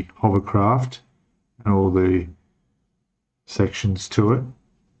of the hovercraft and all the sections to it.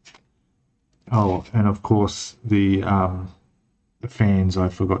 Oh, and of course the fans, I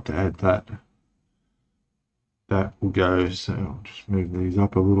forgot to add that. That will go, so I'll just move these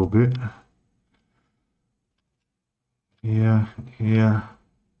up a little bit. Here,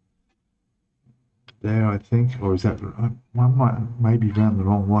 there, I think, or is that, one might maybe round the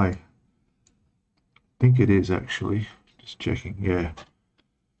wrong way. I think it is actually, just checking, yeah.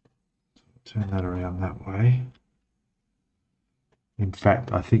 Turn that around that way. In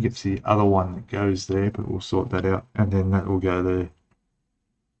fact, I think it's the other one that goes there, but we'll sort that out, and then that will go there.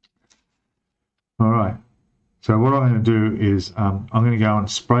 All right, so what I'm going to do is I'm going to go and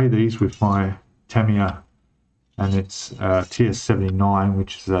spray these with my Tamiya, and it's TS79,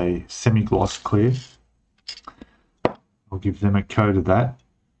 which is a semi-gloss clear. I'll give them a coat of that.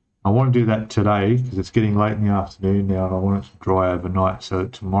 I want to do that today because it's getting late in the afternoon now, and I want it to dry overnight so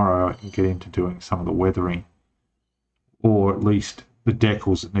that tomorrow I can get into doing some of the weathering, or at least the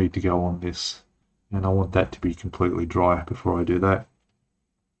decals that need to go on this, and I want that to be completely dry before I do that.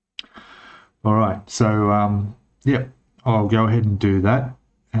 All right, so yeah, I'll go ahead and do that,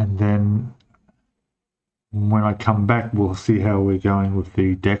 and then when I come back we'll see how we're going with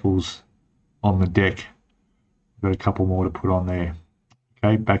the decals on the deck. I've got a couple more to put on there.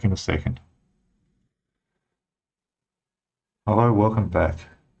 Okay, back in a second. Hello, welcome back.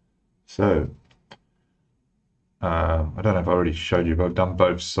 So I don't know if I already showed you, but I've done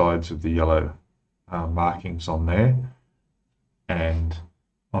both sides of the yellow markings on there, and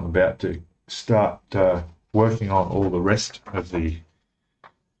I'm about to start working on all the rest of the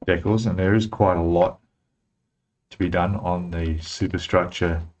decals, and there is quite a lot to be done on the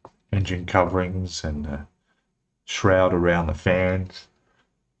superstructure engine coverings and the shroud around the fans,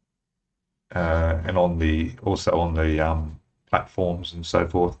 and also on the platforms and so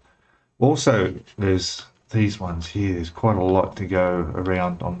forth. Also, there's these ones here. There's quite a lot to go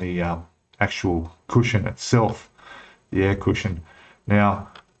around on the actual cushion itself, the air cushion. Now,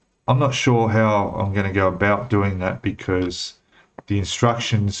 I'm not sure how I'm going to go about doing that, because the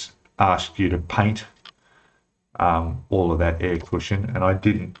instructions ask you to paint all of that air cushion, and I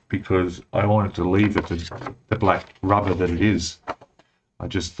didn't, because I wanted to leave it as the black rubber that it is. I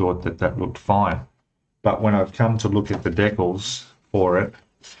just thought that that looked fine. But when I've come to look at the decals for it,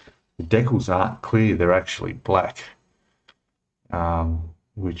 the decals aren't clear, they're actually black,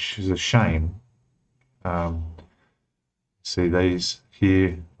 which is a shame. See these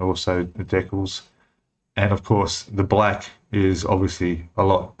here, also the decals, and of course the black is obviously a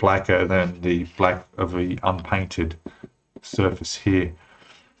lot blacker than the black of the unpainted surface here.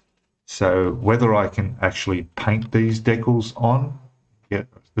 So whether I can actually paint these decals on, get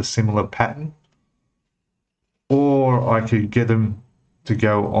the similar pattern, or I could get them to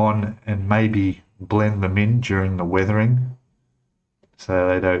go on and maybe blend them in during the weathering so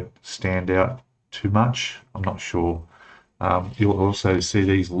they don't stand out too much. I'm not sure. You'll also see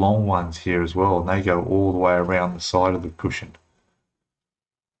these long ones here as well, and they go all the way around the side of the cushion.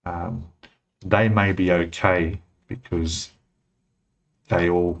 They may be okay because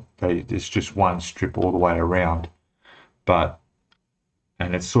it's just one strip all the way around, and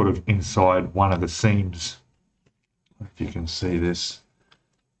it's sort of inside one of the seams, if you can see this,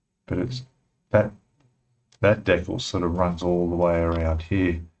 but it's that decal sort of runs all the way around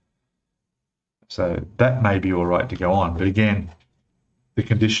here. So that may be all right to go on. But again, the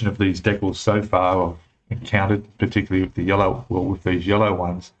condition of these decals so far I've encountered, particularly with with these yellow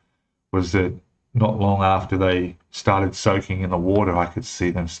ones, was that not long after they started soaking in the water, I could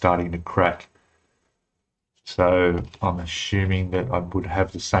see them starting to crack. So I'm assuming that I would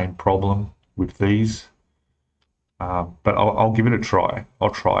have the same problem with these. But I'll give it a try. I'll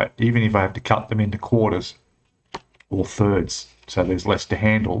try it, even if I have to cut them into quarters or thirds, so there's less to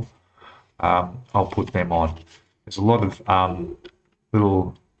handle. I'll put them on. There's a lot of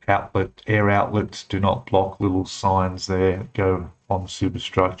little air outlets, do not block, little signs there go on the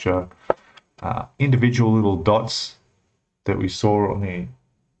superstructure. Individual little dots that we saw on the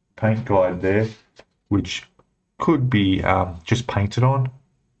paint guide there, which could be just painted on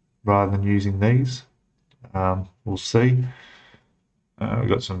rather than using these. We'll see. We've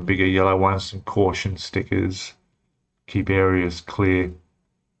got some bigger yellow ones, some caution stickers, keep areas clear.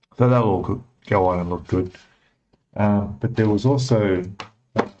 So they'll all go on and look good. But there was also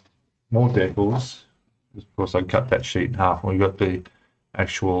more decals. Of course, I cut that sheet in half, and we got the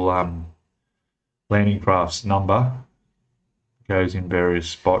actual landing craft's number. It goes in various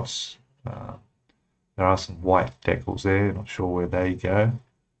spots. There are some white decals there, not sure where they go.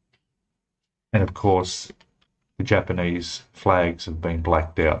 And of course, the Japanese flags have been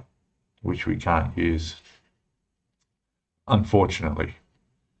blacked out, which we can't use, unfortunately.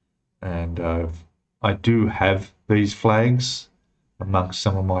 And I do have these flags amongst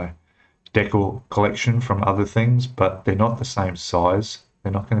some of my decal collection from other things, but they're not the same size.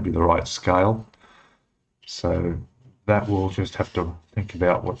 They're not going to be the right scale. So that we'll just have to think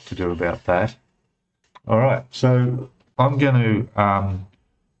about what to do about that. All right, so I'm going to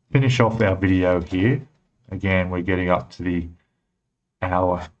finish off our video here. Again, we're getting up to the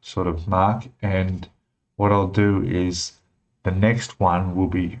hour sort of mark, and what I'll do is the next one will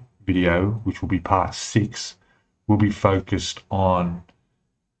be video, which will be part 6, will be focused on,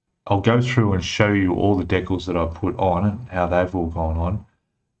 I'll go through and show you all the decals that I've put on and how they've all gone on,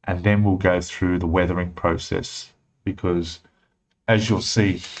 and then we'll go through the weathering process, because as you'll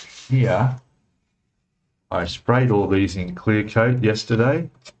see here, I sprayed all these in clear coat yesterday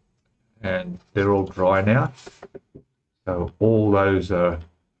and they're all dry now. So all those are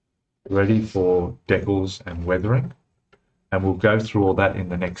ready for decals and weathering, and we'll go through all that in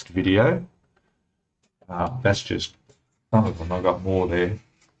the next video. That's just some of them. I've got more there,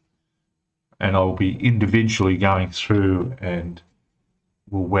 and I'll be individually going through and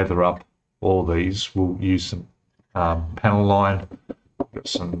we'll weather up all these. We'll use some panel line. Got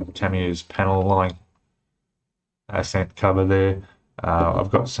some Tamiya's panel line accent cover there. I've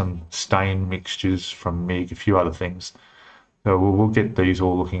got some stain mixtures from MIG, a few other things. So we'll get these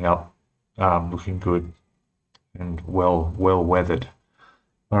all looking up, looking good. and well weathered.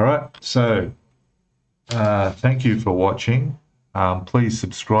 All right, so thank you for watching. Please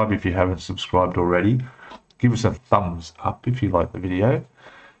subscribe if you haven't subscribed already. Give us a thumbs up if you like the video,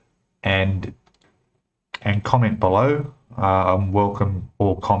 and comment below. Welcome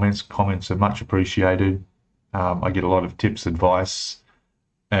all comments. Comments are much appreciated. I get a lot of tips, advice,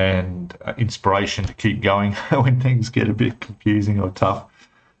 and inspiration to keep going when things get a bit confusing or tough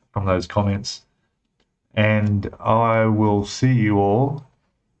from those comments. And I will see you all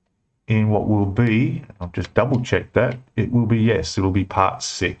in what will be, I'll just double check that, it will be part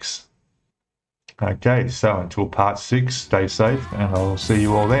 6. Okay, so until part 6, stay safe, and I'll see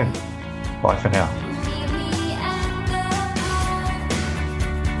you all then. Bye for now.